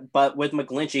 But with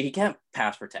McGlinchey, he can't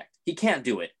pass protect. He can't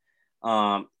do it.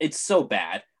 It's so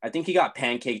bad. I think he got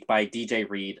pancaked by DJ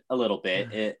Reed a little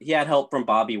bit. He had help from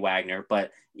Bobby Wagner,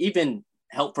 but even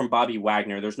help from Bobby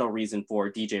Wagner, there's no reason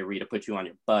for DJ Reed to put you on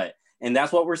your butt. And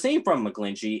that's what we're seeing from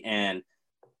McGlinchey. And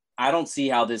I don't see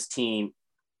how this team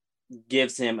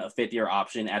gives him a 5th-year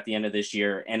option at the end of this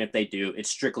year. And if they do, it's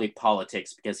strictly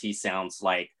politics because he sounds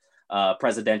like a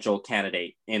presidential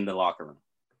candidate in the locker room.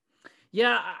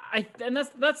 Yeah, and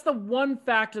that's the one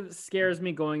factor that scares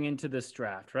me going into this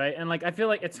draft, right? And I feel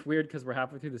like it's weird because we're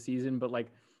halfway through the season, but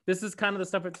this is kind of the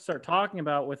stuff we have to start talking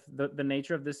about with the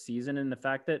nature of this season and the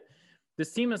fact that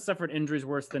this team has suffered injuries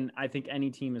worse than I think any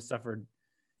team has suffered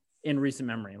in recent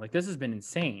memory. This has been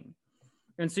insane.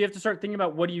 And so you have to start thinking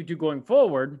about what do you do going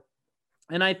forward?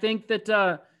 And I think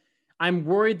that I'm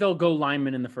worried they'll go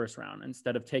lineman in the first round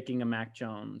instead of taking a Mac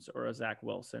Jones or a Zach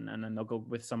Wilson, and then they'll go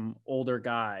with some older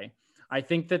guy. I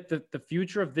think that the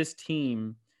future of this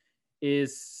team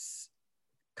is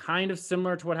kind of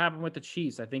similar to what happened with the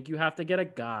Chiefs. I think you have to get a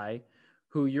guy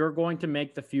who you're going to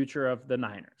make the future of the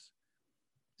Niners.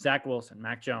 Zach Wilson,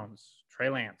 Mac Jones, Trey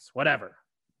Lance, whatever.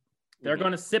 They're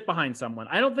going to sit behind someone.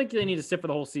 I don't think they need to sit for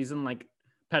the whole season like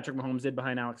Patrick Mahomes did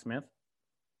behind Alex Smith.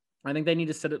 I think they need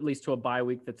to sit at least to a bye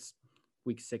week that's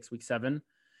week 6, week 7.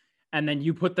 And then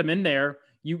you put them in there.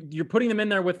 You're putting them in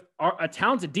there with a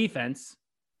talented defense.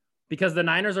 Because the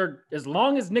Niners are, as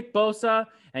long as Nick Bosa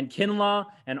and Kinlaw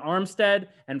and Armstead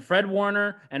and Fred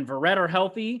Warner and Verrett are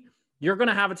healthy, you're going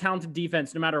to have a talented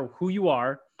defense no matter who you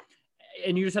are.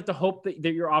 And you just have to hope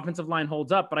that your offensive line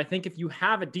holds up. But I think if you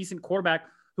have a decent quarterback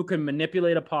who can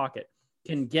manipulate a pocket,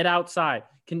 can get outside,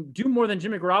 can do more than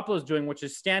Jimmy Garoppolo is doing, which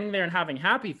is standing there and having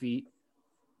happy feet,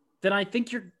 then I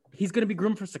think he's going to be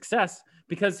groomed for success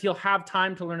because he'll have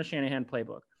time to learn a Shanahan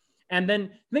playbook. And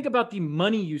then think about the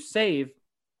money you save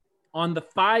on the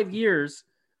 5 years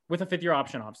with a 5th-year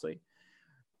option, obviously,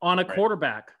 on a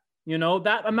quarterback. You know,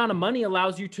 that amount of money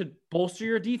allows you to bolster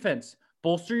your defense,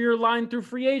 bolster your line through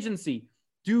free agency,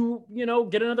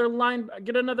 get another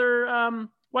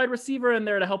wide receiver in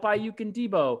there to help Ayuk and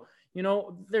Debo. You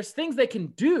know, there's things they can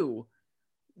do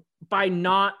by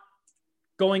not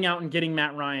going out and getting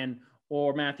Matt Ryan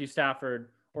or Matthew Stafford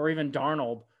or even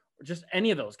Darnold or just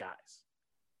any of those guys.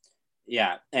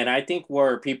 Yeah, and I think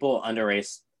where people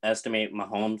underestimate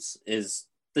Mahomes is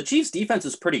the Chiefs' defense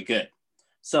is pretty good.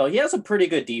 So he has a pretty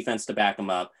good defense to back him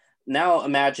up. Now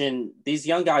imagine these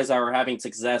young guys are having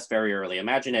success very early.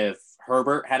 Imagine if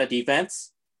Herbert had a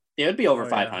defense, they would be over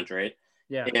 500.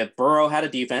 Yeah. If Burrow had a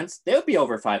defense, they would be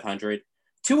over 500.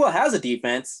 Tua has a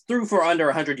defense, threw for under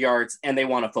 100 yards, and they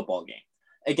won a football game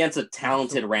against a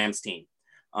talented Rams team.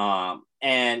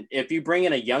 And if you bring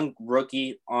in a young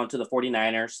rookie onto the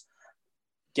 49ers,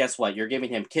 guess what? You're giving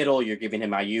him Kittle, you're giving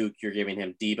him Ayuk, you're giving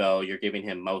him Debo, you're giving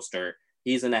him Mostert.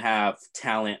 He's going to have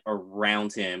talent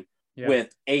around him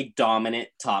with a dominant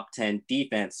top 10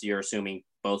 defense. You're assuming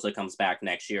Bosa comes back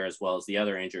next year as well as the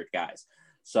other injured guys.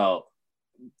 So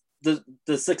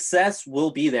the success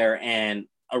will be there, and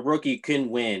a rookie can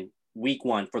win week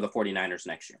 1 for the 49ers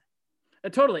next year.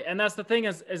 Totally. And that's the thing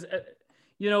is,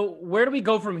 where do we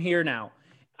go from here now?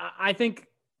 I think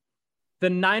the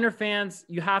Niner fans,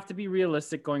 you have to be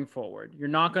realistic going forward. You're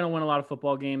not going to win a lot of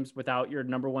football games without your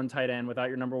number 1 tight end, without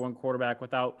your number 1 quarterback,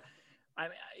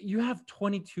 you have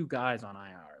 22 guys on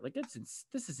IR.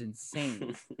 This is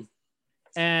insane.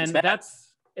 And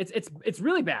it's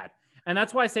really bad. And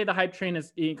that's why I say the hype train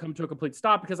has come to a complete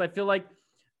stop, because I feel like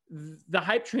the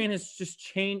hype train has just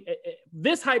changed.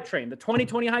 This hype train, the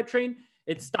 2020 hype train,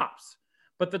 it stops.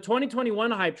 But the 2021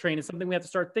 hype train is something we have to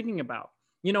start thinking about.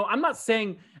 You know, I'm not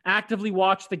saying actively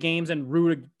watch the games and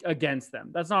root against them.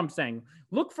 That's not what I'm saying.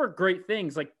 Look for great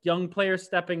things like young players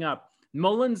stepping up.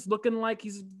 Mullins looking like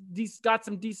he's got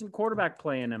some decent quarterback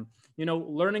play in him, you know,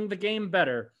 learning the game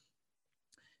better,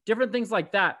 different things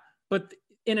like that. But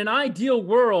in an ideal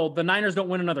world, the Niners don't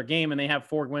win another game and they have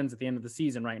 4 wins at the end of the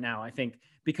season right now, I think,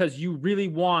 because you really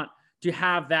want to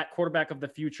have that quarterback of the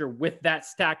future with that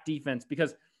stacked defense,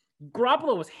 because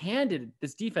Garoppolo was handed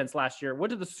this defense last year, went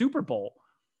to the Super Bowl.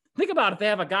 Think about if they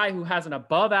have a guy who has an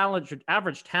above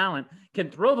average talent,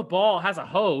 can throw the ball, has a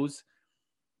hose,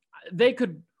 they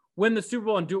could win the Super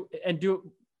Bowl and do it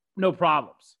no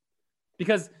problems.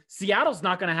 Because Seattle's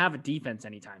not going to have a defense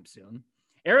anytime soon.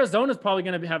 Arizona's probably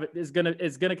going to have it, is going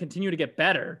to continue to get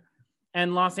better.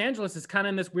 And Los Angeles is kind of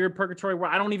in this weird purgatory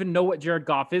where I don't even know what Jared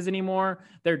Goff is anymore.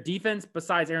 Their defense,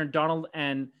 besides Aaron Donald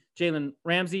and Jalen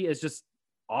Ramsey, is just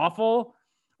awful.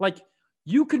 Like,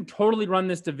 you can totally run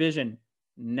this division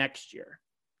next year,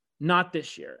 not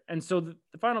this year. And so the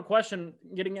final question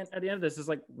getting at the end of this is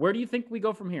like, where do you think we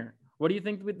go from here? What do you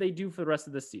think they do for the rest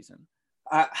of this season?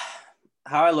 How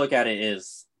I look at it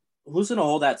is, who's going to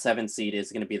hold that 7th seed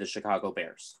is going to be the Chicago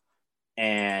Bears.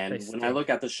 And when I look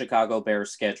at the Chicago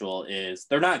Bears schedule, is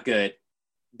they're not good,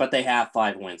 but they have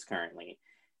 5 wins currently.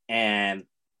 And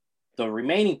the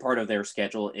remaining part of their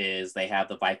schedule is they have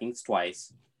the Vikings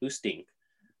twice, who stink.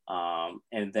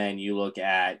 And then you look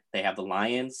at, they have the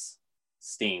Lions,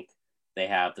 stink. They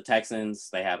have the Texans.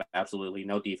 They have absolutely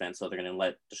no defense, so they're going to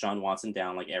let Deshaun Watson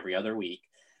down like every other week.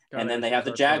 And then they have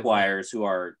the Jaguars, who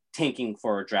are tanking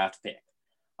for a draft pick.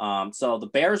 So the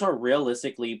Bears are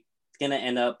realistically going to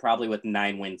end up probably with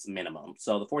 9 wins minimum.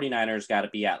 So the 49ers got to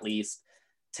be at least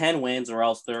 10 wins, or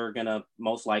else they're going to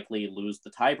most likely lose the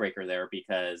tiebreaker there,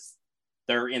 because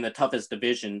they're in the toughest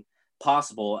division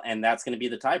possible, and that's going to be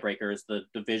the tiebreaker, is the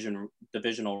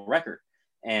divisional record.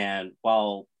 And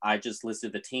while I just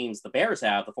listed the teams the Bears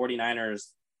have, the 49ers,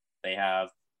 they have,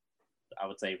 I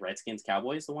would say, Redskins,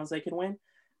 Cowboys, the ones they can win,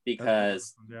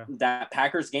 because that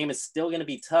Packers game is still going to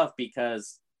be tough,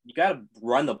 because you got to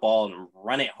run the ball and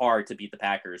run it hard to beat the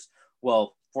Packers.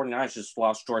 Well, 49ers just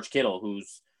lost George Kittle,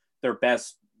 who's their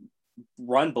best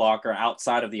run blocker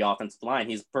outside of the offensive line.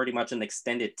 He's pretty much an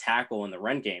extended tackle in the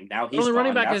run game. Now he's the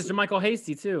running back is JaMychal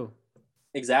Hasty too.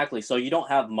 Exactly. So you don't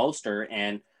have Mostert,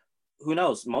 and who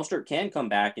knows? Mostert can come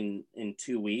back in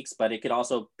 2 weeks, but it could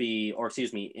also be,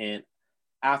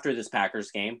 after this Packers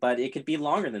game, but it could be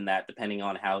longer than that, depending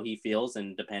on how he feels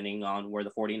and depending on where the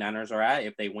 49ers are at,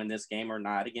 if they win this game or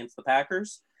not against the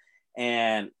Packers.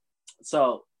 And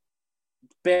so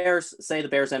say the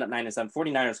Bears end up 9-7,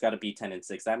 49ers got to be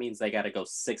 10-6. That means they got to go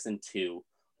 6-2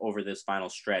 over this final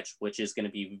stretch, which is going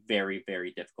to be very,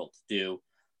 very difficult to do.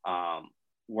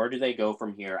 Where do they go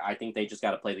from here? I think they just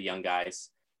got to play the young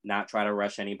guys, not try to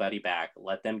rush anybody back,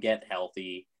 let them get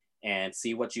healthy, and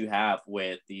see what you have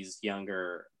with these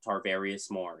younger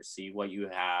Tarvarius Moore, see what you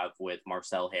have with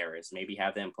Marcel Harris, maybe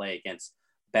have them play against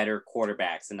better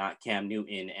quarterbacks and not Cam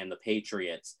Newton and the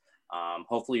Patriots.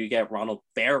 Hopefully you get Ronald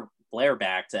Blair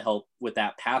back to help with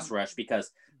that pass rush,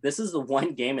 because this is the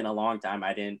one game in a long time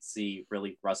I didn't see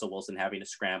really Russell Wilson having to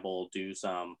scramble, do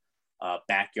some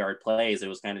backyard plays. It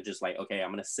was kind of just like, okay,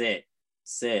 I'm going to sit,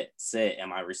 and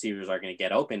my receivers are going to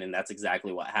get open. And that's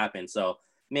exactly what happened. So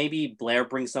maybe Blair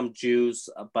brings some juice,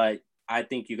 but I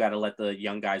think you got to let the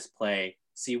young guys play,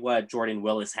 see what Jordan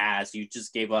Willis has. You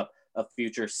just gave up a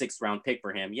future 6th round pick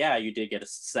for him. Yeah, you did get a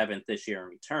 7th this year in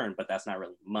return, but that's not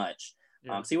really much.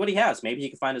 Yeah. See what he has. Maybe he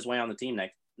can find his way on the team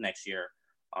next year.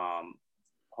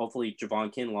 Hopefully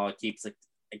Javon Kinlaw keeps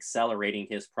accelerating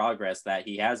his progress that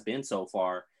he has been so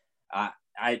far.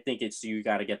 I think you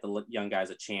got to get the young guys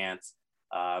a chance.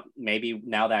 Maybe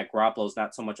now that Garoppolo's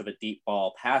not so much of a deep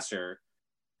ball passer,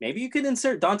 maybe you could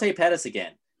insert Dante Pettis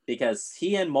again, because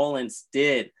he and Mullins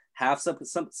did have some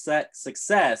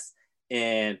success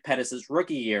in Pettis'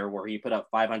 rookie year, where he put up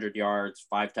 500 yards,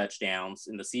 5 touchdowns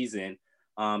in the season.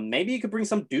 Maybe you could bring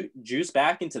some juice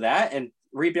back into that and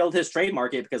rebuild his trade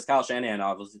market, because Kyle Shanahan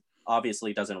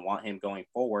obviously doesn't want him going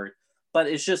forward. But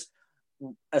it's just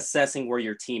assessing where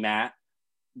your team at,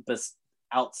 but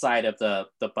outside of the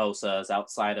Bosas,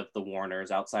 outside of the Warners,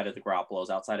 outside of the Garoppolos,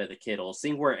 outside of the Kittles,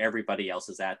 seeing where everybody else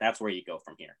is at. That's where you go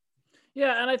from here.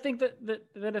 Yeah, and I think that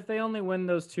if they only win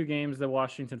those 2 games, the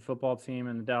Washington football team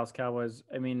and the Dallas Cowboys,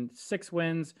 I mean, 6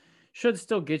 wins should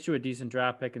still get you a decent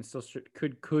draft pick, and still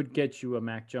could get you a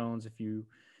Mac Jones if you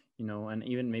know, and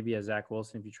even maybe a Zach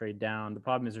Wilson if you trade down. The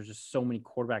problem is there's just so many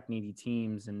quarterback needy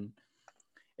teams, and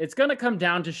it's going to come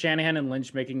down to Shanahan and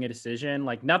Lynch making a decision.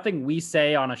 Like, nothing we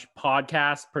say on a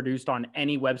podcast produced on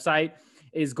any website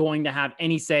is going to have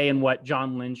any say in what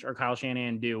John Lynch or Kyle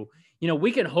Shanahan do.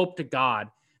 We can hope to God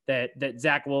that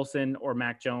Zach Wilson or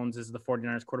Mac Jones is the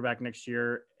 49ers quarterback next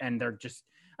year. And they're just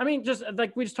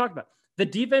like we just talked about, the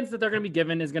defense that they're going to be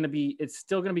given it's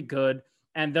still going to be good,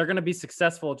 and they're going to be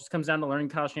successful. It just comes down to learning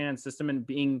Kyle Shanahan's system and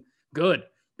being good,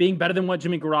 being better than what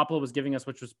Jimmy Garoppolo was giving us,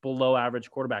 which was below average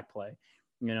quarterback play.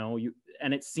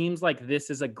 And it seems like this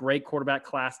is a great quarterback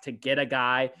class to get a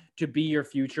guy to be your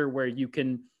future where you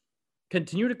can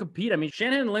continue to compete. I mean,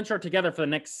 Shanahan and Lynch are together for the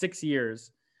next 6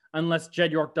 years, unless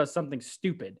Jed York does something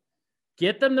stupid.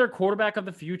 Get them their quarterback of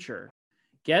the future.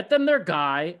 Get them their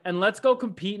guy, and let's go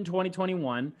compete in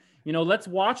 2021. Let's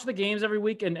watch the games every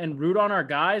week and root on our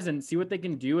guys and see what they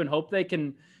can do and hope they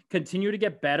can continue to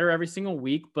get better every single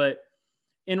week. But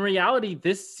in reality,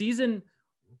 this season,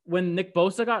 when Nick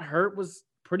Bosa got hurt, was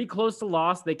pretty close to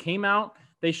loss. They came out,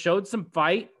 they showed some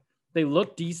fight, they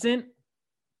looked decent.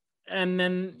 And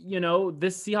then,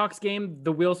 this Seahawks game,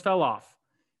 the wheels fell off.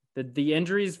 The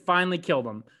injuries finally killed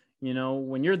them.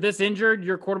 When you're this injured,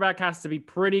 your quarterback has to be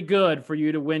pretty good for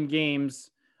you to win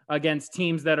games against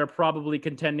teams that are probably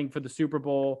contending for the Super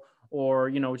Bowl or,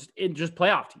 just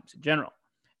playoff teams in general.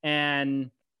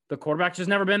 And the quarterback's just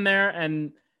never been there.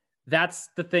 And that's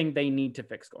the thing they need to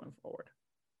fix going forward.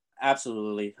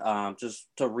 Absolutely. Just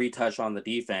to retouch on the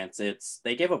defense,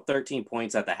 they gave up 13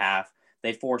 points at the half.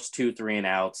 They forced 2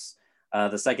 3-and-outs.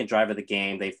 The second drive of the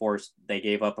game, they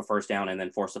gave up a first down and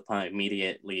then forced a punt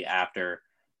immediately after.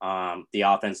 The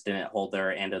offense didn't hold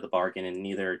their end of the bargain, and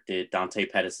neither did Dante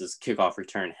Pettis' kickoff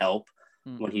return help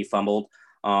when he fumbled.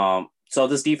 So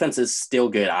this defense is still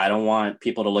good. I don't want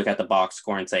people to look at the box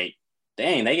score and say,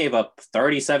 dang, they gave up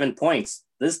 37 points.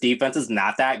 This defense is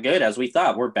not that good as we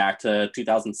thought. We're back to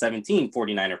 2017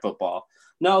 49er football.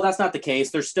 No, that's not the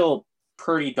case. They're still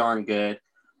pretty darn good.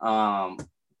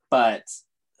 But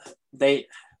Jimmy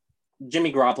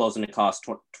Garoppolo is going to cost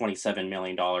 $27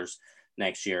 million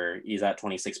next year. He's at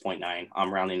 26.9.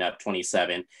 I'm rounding up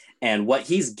 27. And what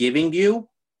he's giving you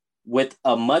with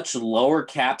a much lower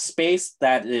cap space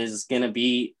that is going to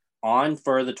be on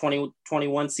for the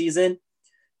 2021 season,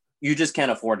 you just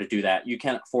can't afford to do that. You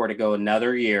can't afford to go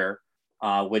another year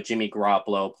with Jimmy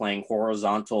Garoppolo playing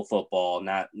horizontal football,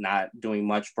 not doing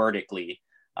much vertically,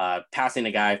 passing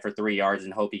a guy for 3 yards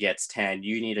and hope he gets 10.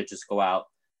 You need to just go out,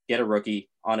 get a rookie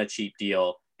on a cheap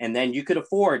deal, and then you could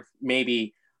afford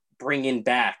maybe bringing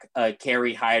back a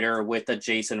Kerry Hyder with a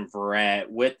Jason Verrett,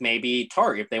 with maybe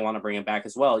Tark if they want to bring him back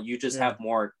as well. You just have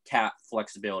more cap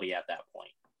flexibility at that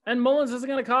point. And Mullins isn't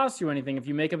going to cost you anything if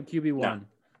you make him QB1. No.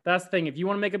 That's the thing. If you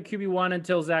want to make him QB1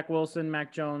 until Zach Wilson,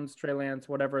 Mac Jones, Trey Lance,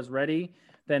 whatever is ready,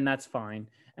 then that's fine.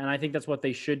 And I think that's what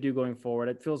they should do going forward.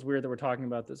 It feels weird that we're talking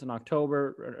about this in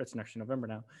October. It's actually November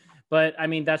now. But, I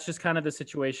mean, that's just kind of the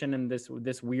situation in this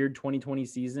weird 2020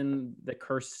 season, the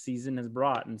cursed season has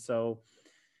brought. And so,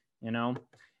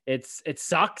 it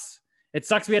sucks. It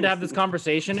sucks we had to have this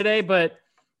conversation today. But,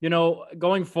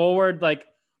 going forward, like,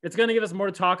 it's going to give us more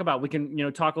to talk about. We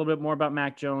can, talk a little bit more about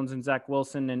Mac Jones and Zach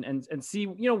Wilson and see,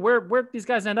 where these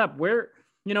guys end up, where,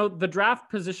 the draft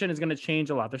position is going to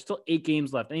change a lot. There's still 8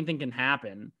 games left. Anything can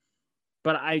happen,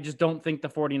 but I just don't think the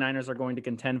 49ers are going to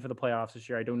contend for the playoffs this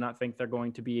year. I do not think they're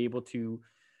going to be able to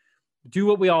do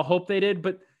what we all hope they did,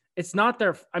 but it's not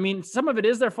their, I mean, some of it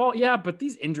is their fault. Yeah. But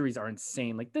these injuries are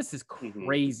insane. Like, this is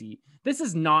crazy. This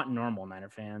is not normal, Niner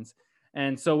fans.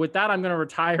 And so with that, I'm going to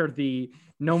retire the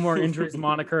no more injuries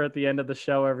moniker at the end of the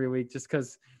show every week, just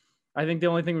because I think the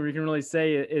only thing we can really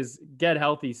say is get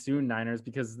healthy soon, Niners,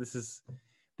 because this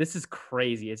is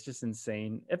crazy. It's just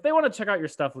insane. If they want to check out your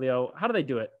stuff, Leo, how do they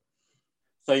do it?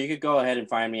 So you could go ahead and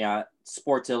find me at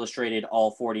Sports Illustrated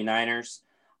All 49ers,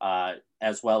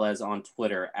 as well as on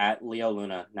Twitter at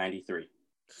LeoLuna93.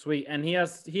 Sweet. And he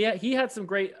had some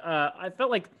great, I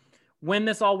felt like when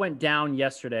this all went down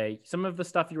yesterday, some of the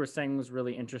stuff you were saying was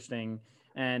really interesting.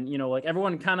 And, like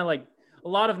everyone kind of like a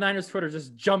lot of Niners Twitter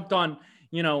just jumped on,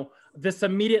 this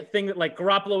immediate thing that like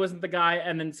Garoppolo isn't the guy.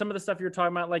 And then some of the stuff you were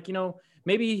talking about, like,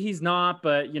 maybe he's not,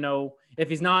 but, if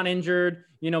he's not injured,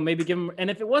 maybe give him. And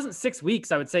if it wasn't 6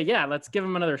 weeks, I would say, yeah, let's give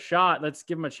him another shot. Let's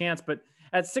give him a chance. But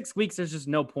at 6 weeks, there's just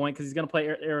no point because he's going to play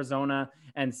Arizona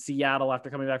and Seattle after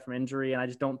coming back from injury. And I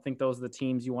just don't think those are the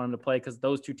teams you want him to play because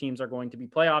those 2 teams are going to be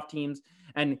playoff teams.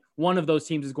 And one of those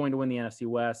teams is going to win the NFC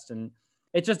West. And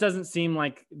it just doesn't seem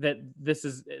like that this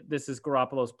is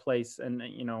Garoppolo's place. And,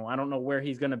 I don't know where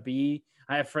he's going to be.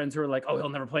 I have friends who are like, oh, he'll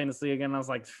never play in this league again. And I was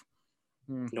like,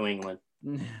 New England.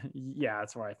 Yeah,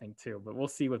 that's where I think too. But we'll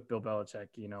see with Bill Belichick.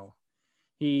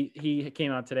 He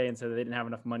came out today and said they didn't have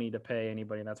enough money to pay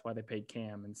anybody, and that's why they paid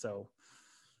Cam. And so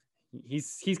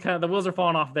he's kind of, the wheels are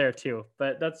falling off there too.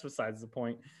 But that's besides the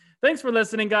point. thanks for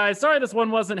listening, guys. Sorry this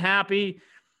one wasn't happy.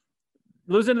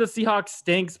 Losing to the Seahawks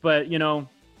stinks, but, you know,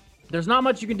 there's not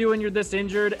much you can do when you're this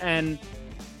injured, and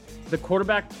the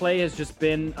quarterback play has just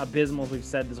been abysmal, as we've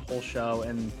said this whole show,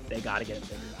 and they got to get it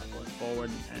figured out going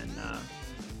forward and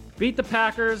beat the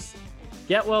Packers.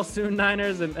 Get well soon,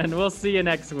 Niners, and we'll see you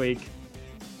next week.